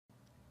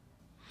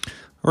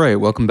All right,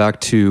 welcome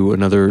back to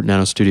another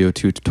Nanostudio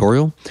 2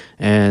 tutorial,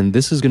 and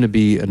this is going to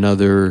be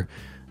another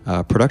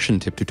production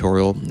tip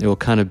tutorial. It will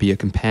kind of be a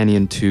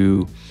companion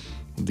to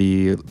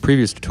the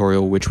previous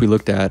tutorial, which we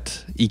looked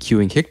at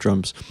EQing kick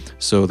drums.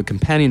 So the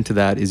companion to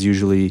that is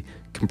usually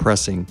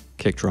compressing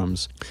kick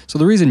drums. So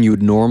the reason you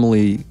would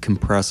normally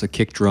compress a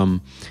kick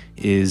drum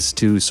is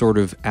to sort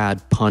of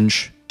add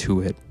punch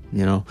to it.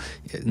 You know,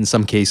 in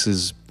some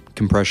cases,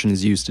 compression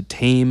is used to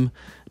tame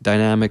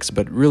dynamics,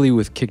 but really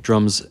with kick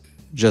drums,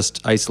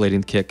 just isolating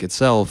the kick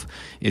itself,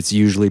 it's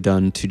usually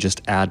done to just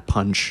add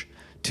punch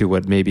to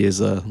what maybe is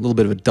a little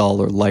bit of a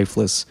dull or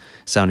lifeless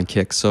sounding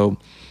kick. So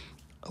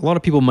a lot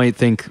of people might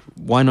think,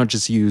 why not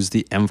just use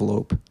the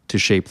envelope to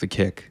shape the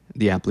kick,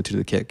 the amplitude of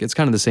the kick? It's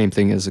kind of the same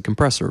thing as a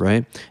compressor,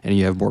 right? And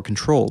you have more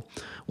control.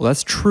 Well,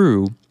 that's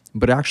true,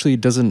 but actually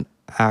it doesn't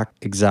act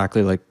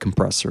exactly like a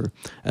compressor.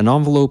 An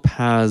envelope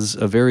has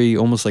a very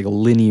almost like a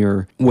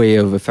linear way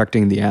of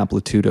affecting the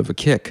amplitude of a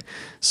kick.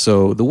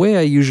 So the way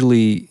I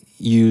usually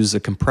use a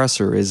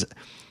compressor is,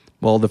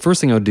 well, the first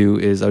thing I would do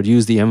is I would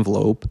use the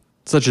envelope,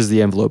 such as the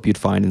envelope you'd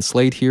find in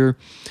Slate here.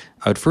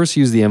 I would first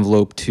use the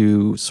envelope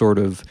to sort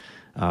of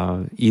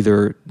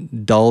either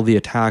dull the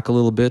attack a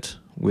little bit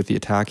with the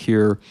attack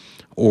here,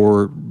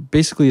 or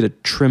basically to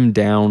trim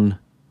down,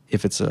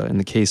 if it's in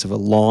the case of a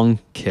long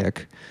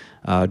kick,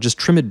 just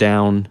trim it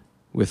down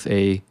with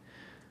the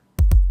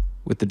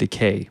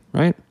decay,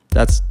 right?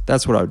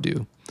 That's what I would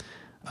do.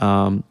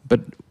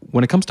 But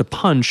when it comes to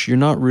punch, you're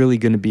not really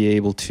going to be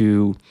able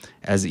to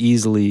as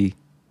easily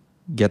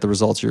get the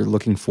results you're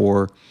looking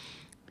for,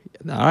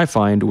 I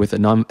find, with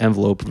an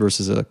envelope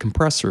versus a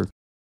compressor.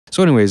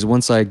 So anyways,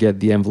 once I get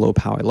the envelope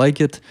how I like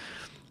it,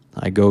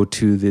 I go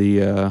to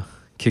the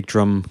kick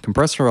drum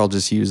compressor. I'll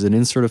just use an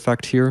insert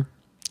effect here,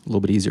 a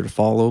little bit easier to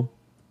follow.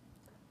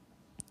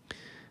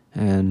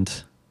 And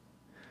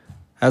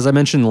as I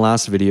mentioned in the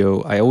last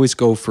video, I always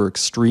go for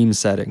extreme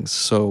settings.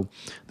 So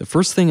the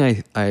first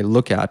thing I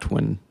look at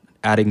when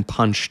adding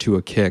punch to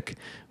a kick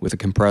with a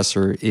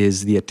compressor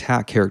is the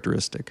attack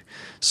characteristic.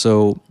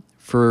 So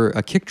for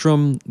a kick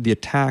drum, the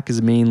attack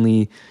is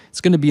mainly, it's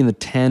going to be in the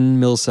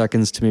 10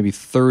 milliseconds to maybe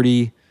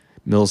 30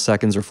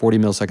 milliseconds or 40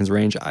 milliseconds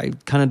range. I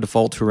kind of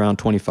default to around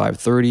 25,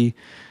 30.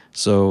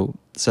 So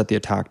set the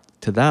attack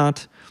to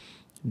that.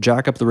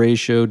 Jack up the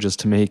ratio just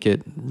to make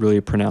it really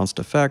a pronounced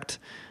effect.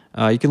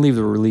 You can leave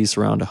the release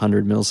around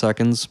 100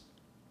 milliseconds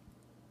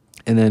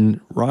and then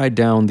ride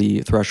down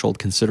the threshold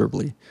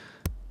considerably.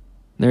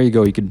 There you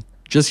go. You can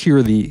just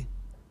hear the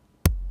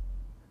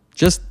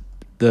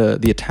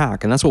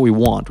attack, and that's what we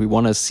want. We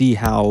want to see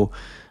how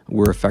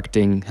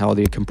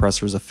the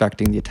compressor is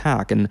affecting the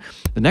attack. And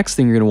the next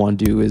thing you're going to want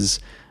to do is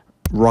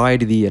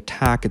ride the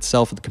attack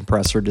itself of the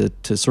compressor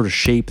to sort of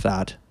shape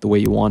that the way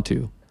you want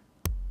to.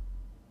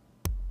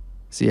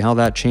 See how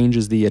that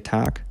changes the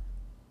attack?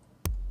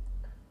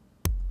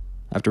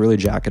 I have to really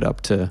jack it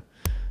up to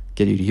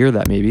get you to hear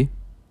that maybe.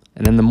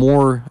 And then the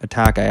more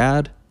attack I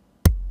add,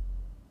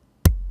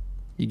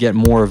 you get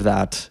more of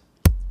that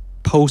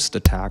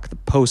post-attack, the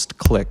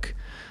post-click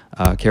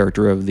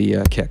character of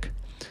the kick.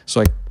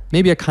 So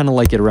maybe I kind of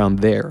like it around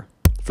there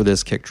for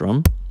this kick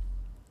drum.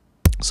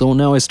 So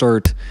now I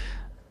start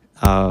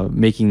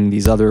making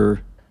these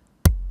other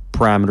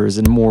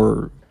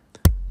parameters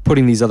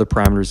putting these other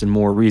parameters in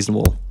more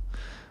reasonable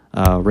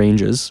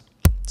ranges.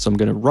 So I'm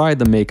going to ride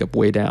the makeup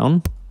way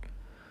down.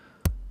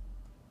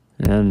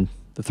 And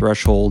the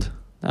threshold,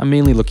 I'm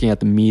mainly looking at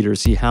the meter,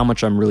 see how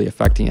much I'm really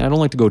affecting it. I don't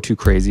like to go too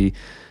crazy,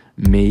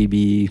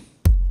 maybe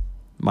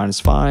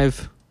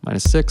 -5,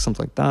 -6,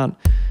 something like that.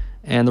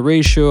 And the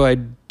ratio, I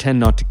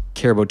tend not to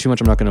care about too much.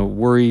 I'm not going to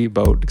worry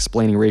about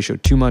explaining ratio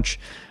too much.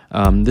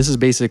 This is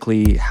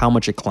basically how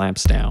much it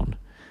clamps down.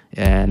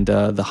 And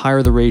the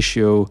higher the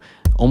ratio,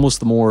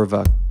 almost the more of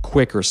a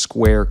quick or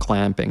square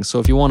clamping. So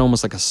if you want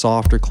almost like a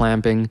softer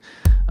clamping,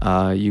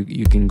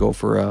 you can go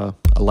for a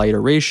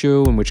lighter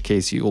ratio, in which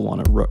case you'll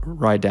want to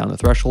ride down the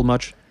threshold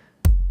much.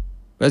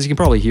 But as you can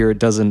probably hear, it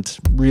doesn't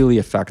really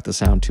affect the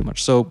sound too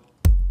much. So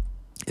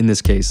in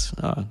this case,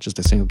 just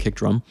a single kick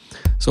drum.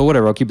 So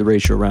whatever, I'll keep the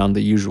ratio around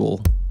the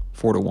usual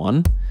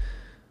 4:1,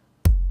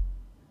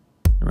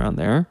 around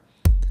there.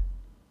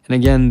 And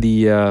again,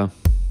 the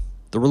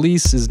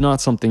release is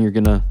not something you're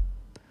gonna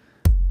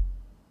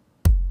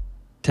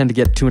tend to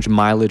get too much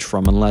mileage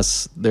from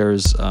unless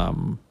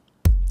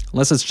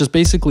it's just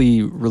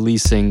basically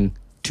releasing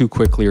too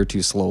quickly or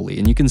too slowly.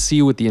 And you can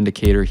see with the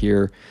indicator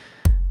here,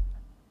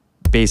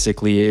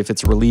 basically if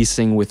it's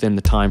releasing within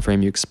the time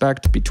frame you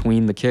expect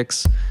between the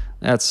kicks,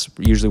 that's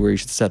usually where you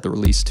should set the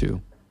release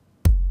to.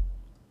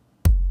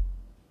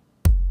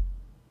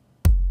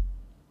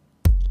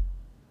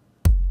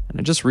 And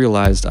I just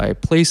realized I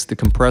placed the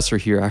compressor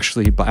here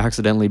actually by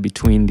accidentally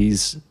between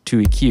these two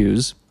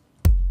EQs.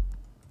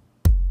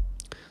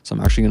 So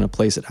I'm actually going to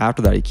place it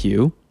after that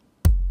EQ.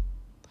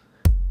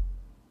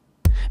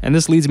 And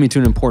this leads me to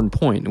an important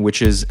point,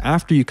 which is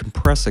after you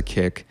compress a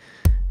kick,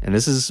 and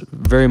this is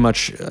very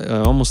much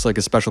almost like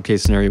a special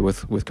case scenario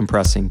with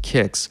compressing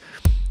kicks,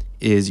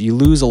 is you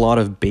lose a lot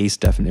of bass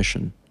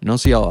definition. You know,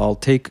 see, I'll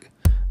take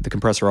the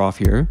compressor off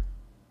here,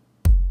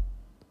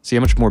 see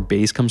how much more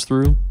bass comes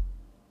through?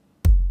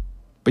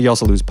 But you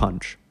also lose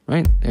punch,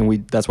 right?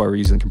 And that's why we're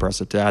using the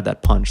compressor, to add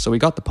that punch. So we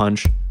got the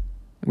punch,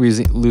 we're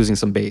losing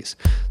some bass.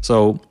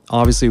 So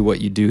obviously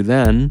what you do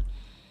then,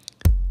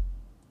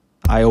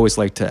 I always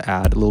like to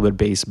add a little bit of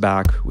bass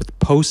back with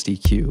post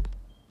EQ,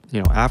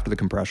 after the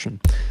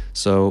compression.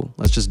 So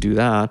let's just do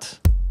that,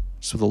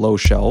 just with a low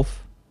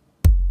shelf.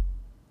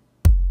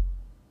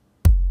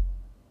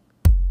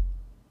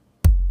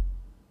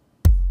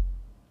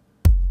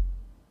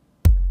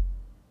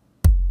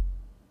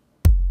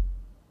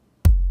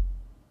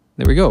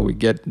 There we go. We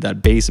get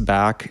that bass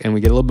back, and we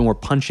get a little bit more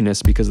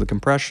punchiness because of the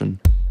compression.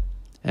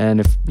 And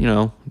if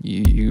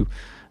you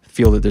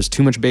feel that there's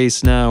too much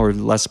bass now or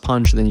less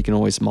punch, then you can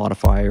always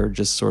modify or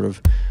just sort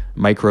of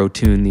micro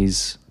tune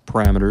these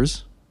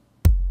parameters.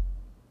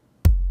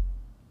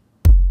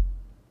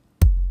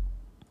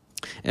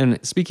 And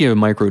speaking of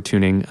micro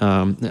tuning,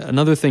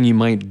 another thing you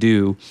might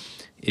do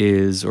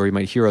is, or you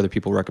might hear other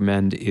people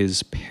recommend,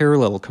 is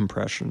parallel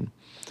compression.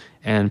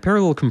 And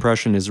parallel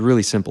compression is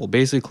really simple.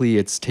 Basically,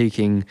 it's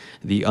taking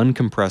the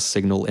uncompressed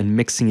signal and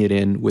mixing it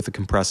in with a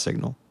compressed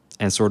signal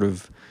and sort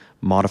of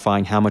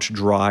modifying how much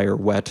dry or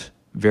wet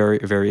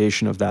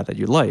variation of that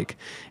you like.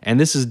 And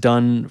this is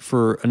done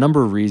for a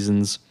number of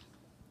reasons.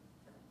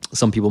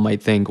 Some people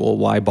might think, well,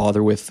 why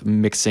bother with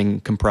mixing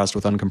compressed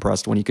with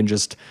uncompressed when you can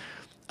just,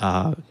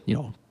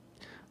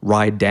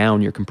 ride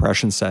down your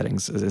compression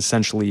settings,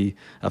 essentially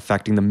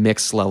affecting the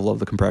mix level of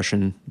the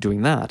compression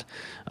doing that.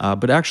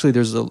 But actually,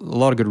 there's a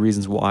lot of good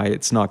reasons why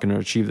it's not going to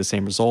achieve the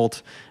same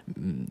result.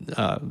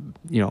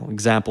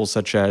 Examples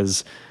such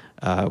as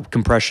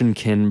compression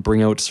can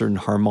bring out certain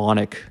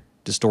harmonic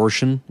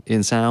distortion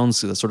in sounds,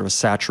 so sort of a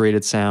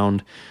saturated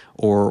sound,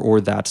 or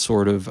that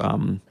sort of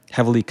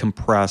heavily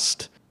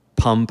compressed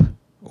pump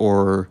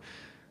or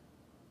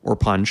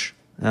punch.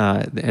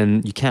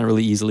 And you can't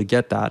really easily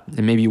get that.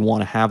 And maybe you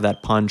want to have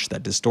that punch,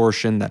 that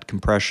distortion, that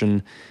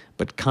compression,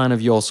 but kind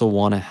of you also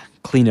want to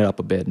clean it up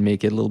a bit and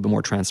make it a little bit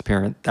more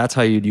transparent. That's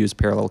how you'd use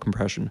parallel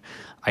compression.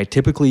 I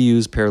typically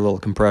use parallel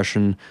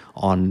compression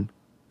on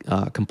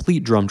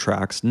complete drum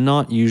tracks,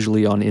 not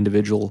usually on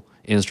individual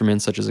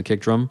instruments such as a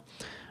kick drum.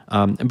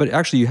 But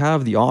actually you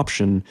have the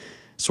option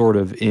sort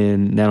of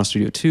in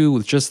Nanostudio 2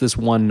 with just this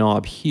one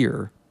knob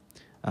here,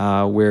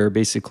 where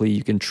basically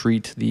you can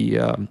treat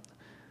the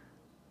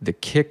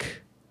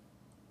kick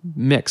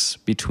mix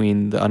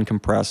between the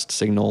uncompressed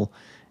signal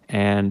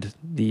and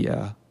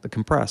the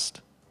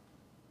compressed.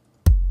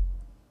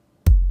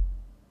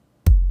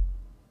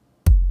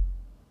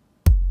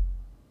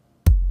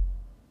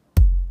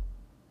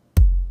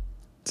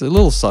 It's a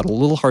little subtle, a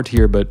little hard to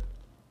hear, but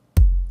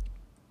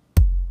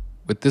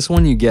with this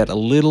one you get a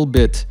little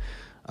bit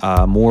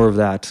more of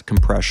that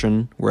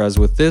compression, whereas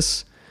with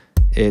this,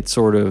 it's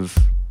sort of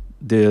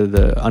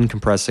the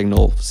uncompressed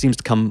signal seems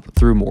to come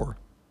through more.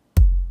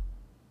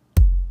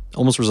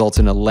 Almost results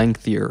in a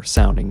lengthier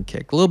sounding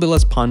kick. A little bit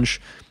less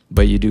punch,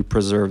 but you do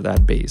preserve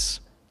that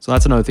bass. So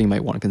that's another thing you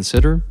might want to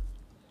consider.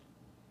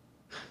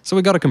 So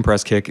we got a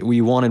compressed kick.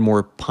 We wanted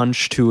more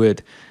punch to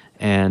it,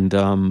 and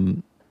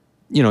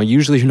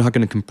usually you're not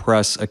going to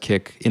compress a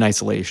kick in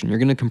isolation. You're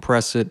going to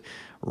compress it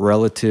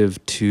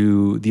relative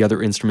to the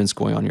other instruments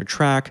going on your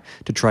track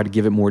to try to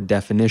give it more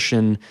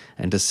definition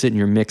and to sit in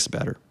your mix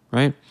better,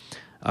 right?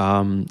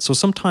 So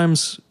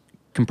sometimes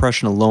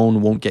compression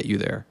alone won't get you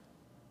there.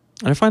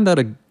 And I find that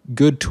a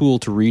good tool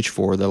to reach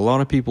for that a lot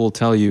of people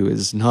tell you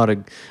is not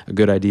a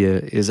good idea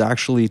is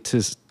actually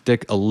to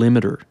stick a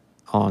limiter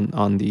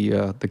on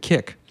the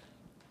kick.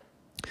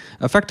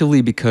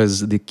 Effectively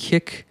because the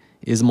kick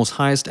is the most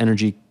highest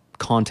energy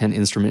content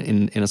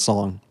instrument in a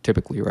song,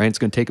 typically, right? It's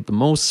going to take up the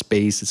most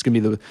space. It's going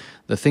to be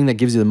the thing that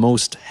gives you the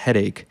most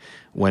headache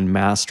when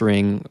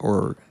mastering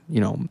or,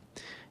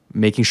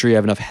 making sure you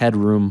have enough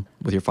headroom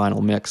with your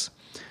final mix.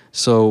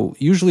 So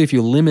usually if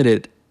you limit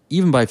it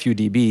even by a few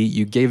dB,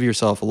 you gave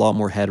yourself a lot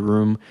more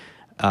headroom.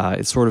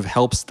 It sort of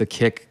helps the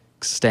kick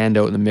stand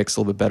out in the mix a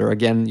little bit better.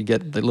 Again, you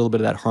get a little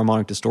bit of that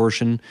harmonic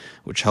distortion,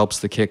 which helps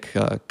the kick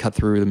cut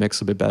through the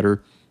mix a bit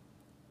better.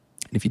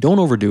 And if you don't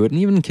overdo it, and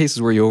even in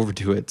cases where you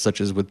overdo it,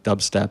 such as with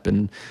dubstep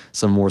and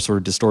some more sort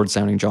of distorted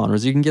sounding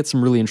genres, you can get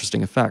some really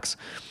interesting effects.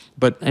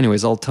 But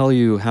anyways, I'll tell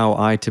you how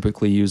I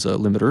typically use a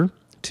limiter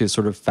to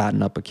sort of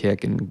fatten up a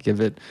kick and give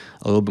it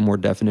a little bit more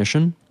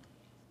definition.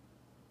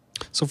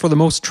 So for the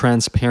most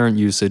transparent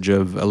usage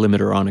of a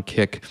limiter on a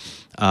kick,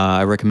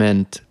 I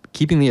recommend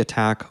keeping the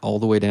attack all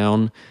the way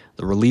down,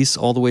 the release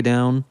all the way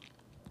down,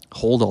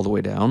 hold all the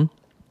way down,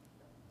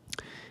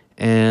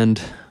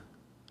 and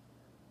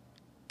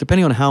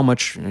depending on how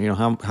much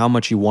how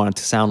much you want it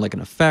to sound like an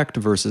effect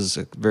versus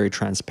a very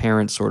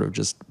transparent sort of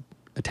just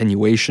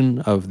attenuation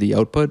of the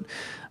output,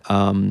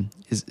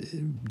 is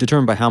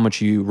determined by how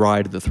much you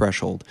ride the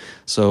threshold.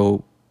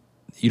 So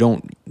you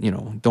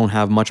don't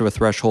have much of a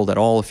threshold at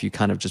all if you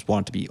kind of just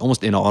want it to be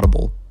almost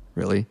inaudible,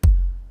 really.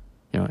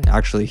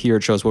 Actually here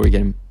it shows what we're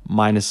getting,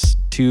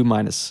 -2,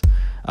 minus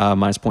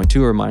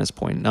 0.2 or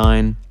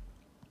 -0.9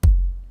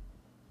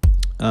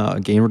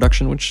 gain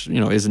reduction, which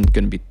isn't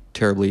going to be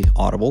terribly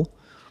audible.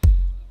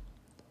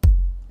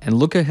 And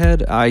look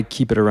ahead, I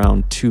keep it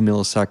around 2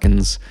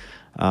 milliseconds.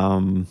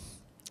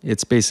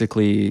 It's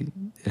basically,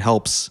 it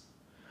helps.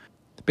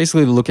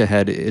 Basically, the look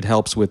ahead, it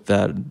helps with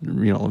that,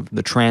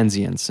 the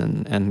transients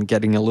and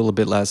getting a little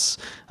bit less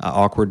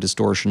awkward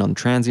distortion on the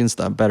transients.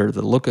 The better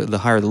the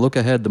higher the look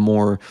ahead, the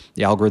more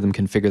the algorithm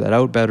can figure that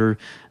out better.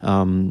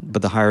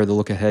 But the higher the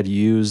look ahead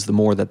you use, the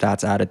more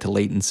that's added to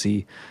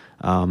latency.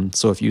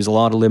 So if you use a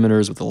lot of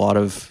limiters with a lot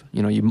of,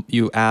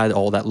 you add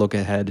all that look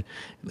ahead.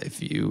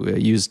 If you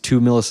use 2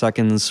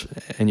 milliseconds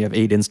and you have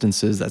 8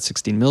 instances, that's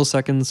 16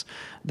 milliseconds.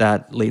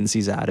 That latency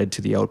is added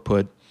to the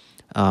output.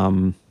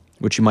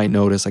 Which you might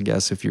notice, I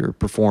guess, if you're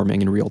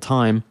performing in real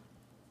time.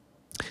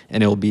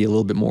 And it'll be a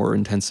little bit more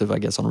intensive, I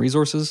guess, on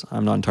resources.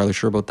 I'm not entirely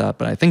sure about that,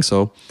 but I think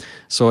so.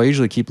 So I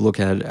usually keep look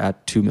ahead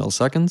at 2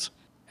 milliseconds.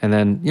 And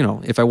then,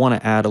 if I want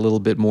to add a little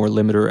bit more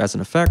limiter as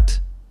an effect,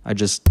 I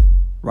just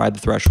ride the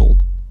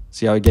threshold.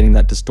 See how I'm getting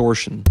that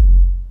distortion?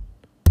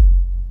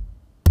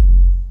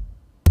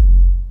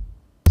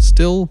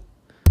 Still,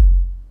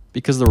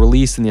 because the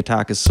release and the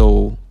attack is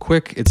so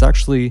quick, it's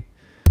actually...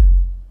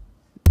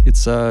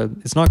 It's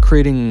not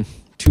creating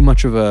too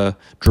much of a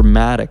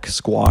dramatic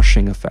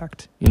squashing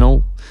effect,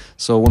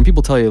 So when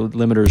people tell you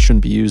limiters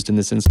shouldn't be used in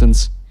this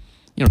instance,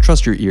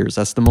 trust your ears.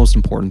 That's the most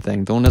important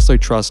thing. Don't necessarily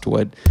trust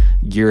what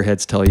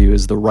gearheads tell you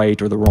is the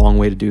right or the wrong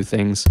way to do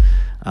things,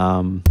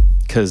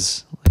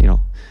 because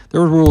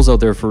there are rules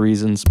out there for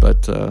reasons,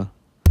 but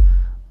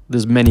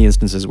there's many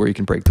instances where you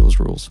can break those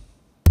rules.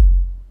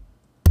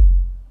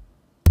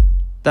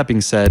 That being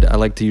said, I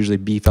like to usually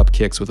beef up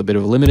kicks with a bit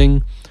of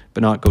limiting,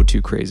 but not go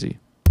too crazy.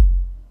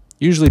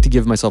 Usually to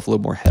give myself a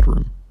little more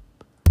headroom.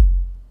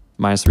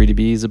 Minus 3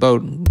 dB is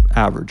about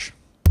average.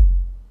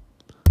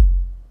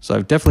 So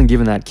I've definitely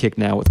given that kick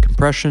now with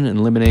compression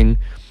and limiting,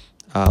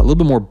 a little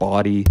bit more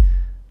body,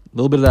 a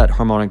little bit of that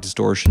harmonic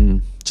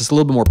distortion, just a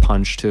little bit more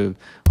punch to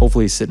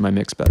hopefully sit in my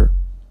mix better.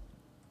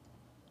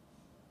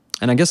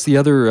 And I guess the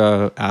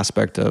other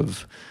aspect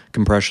of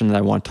compression that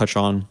I want to touch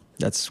on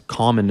that's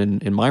common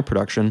in my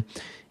production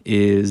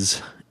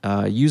is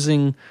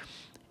using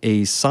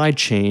a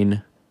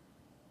sidechain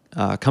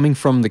coming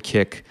from the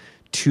kick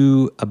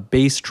to a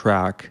bass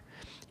track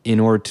in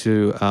order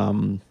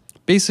to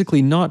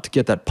basically not to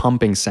get that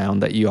pumping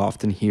sound that you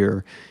often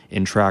hear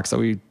in tracks that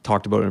we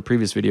talked about in a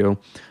previous video,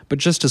 but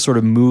just to sort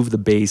of move the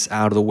bass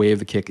out of the way of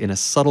the kick in a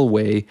subtle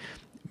way,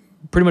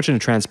 pretty much in a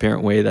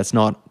transparent way that's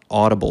not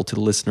audible to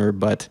the listener,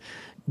 but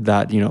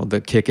that,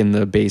 the kick and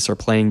the bass are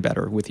playing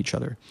better with each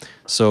other.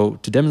 So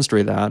to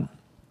demonstrate that,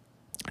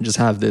 I just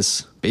have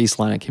this bass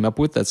line I came up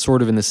with that's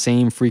sort of in the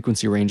same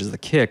frequency range as the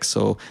kick,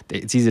 so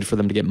it's easy for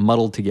them to get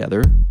muddled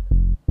together.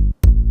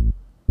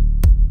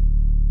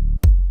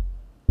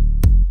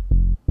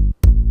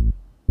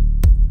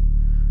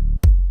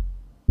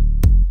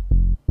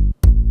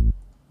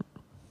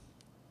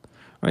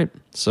 Right,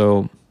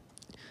 so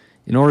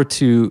in order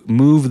to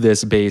move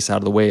this bass out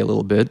of the way a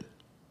little bit,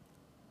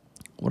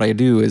 what I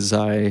do is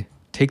I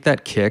take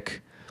that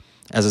kick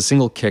as a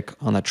single kick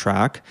on that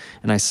track,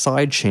 and I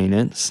sidechain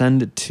it,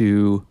 send it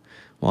to,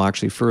 well,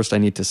 actually, first I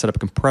need to set up a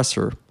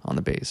compressor on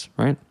the bass,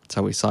 right? That's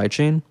how we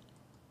sidechain.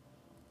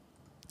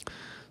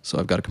 So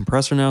I've got a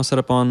compressor now set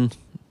up on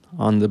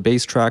the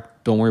bass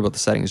track. Don't worry about the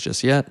settings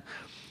just yet.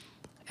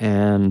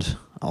 And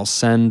I'll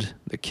send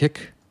the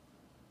kick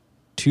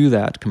to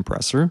that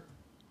compressor.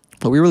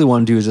 What we really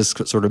want to do is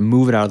just sort of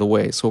move it out of the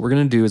way. So what we're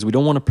going to do is we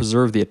don't want to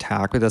preserve the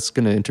attack, but that's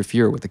going to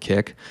interfere with the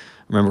kick.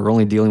 Remember, we're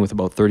only dealing with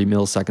about 30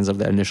 milliseconds of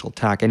that initial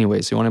attack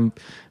anyway, so you want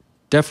to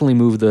definitely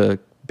move the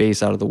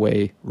bass out of the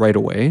way right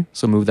away.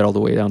 So move that all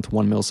the way down to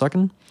 1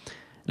 millisecond.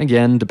 And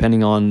again,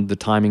 depending on the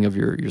timing of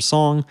your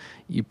song,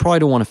 you probably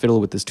don't want to fiddle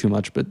with this too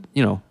much, but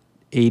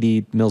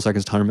 80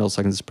 milliseconds to 100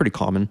 milliseconds is pretty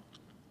common.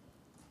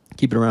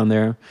 Keep it around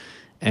there.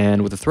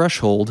 And with the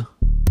threshold,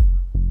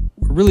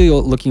 we're really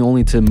looking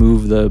only to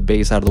move the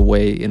bass out of the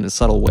way in a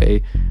subtle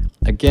way.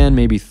 Again,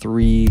 maybe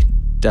 3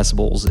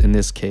 decibels in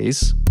this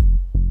case.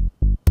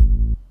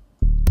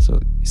 So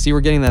you see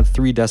we're getting that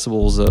 3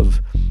 decibels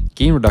of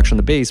gain reduction on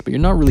the bass, but you're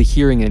not really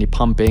hearing any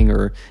pumping,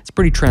 or it's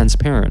pretty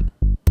transparent.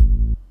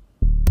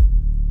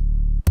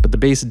 But the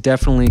bass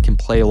definitely can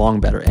play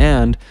along better,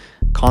 and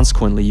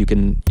consequently you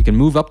can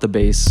move up the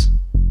bass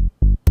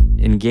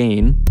in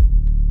gain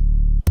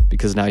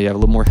because now you have a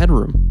little more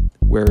headroom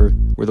where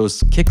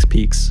those kick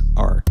peaks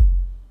are.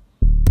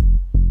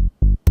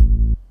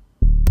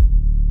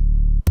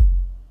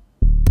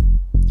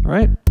 All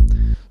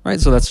right,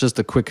 so that's just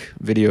a quick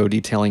video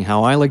detailing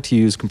how I like to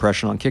use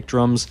compression on kick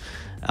drums,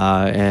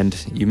 and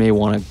you may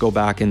want to go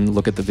back and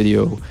look at the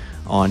video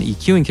on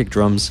EQing kick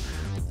drums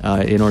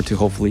in order to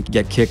hopefully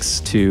get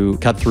kicks to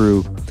cut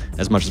through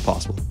as much as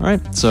possible. All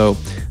right, so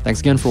thanks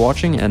again for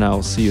watching, and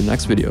I'll see you in the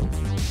next video.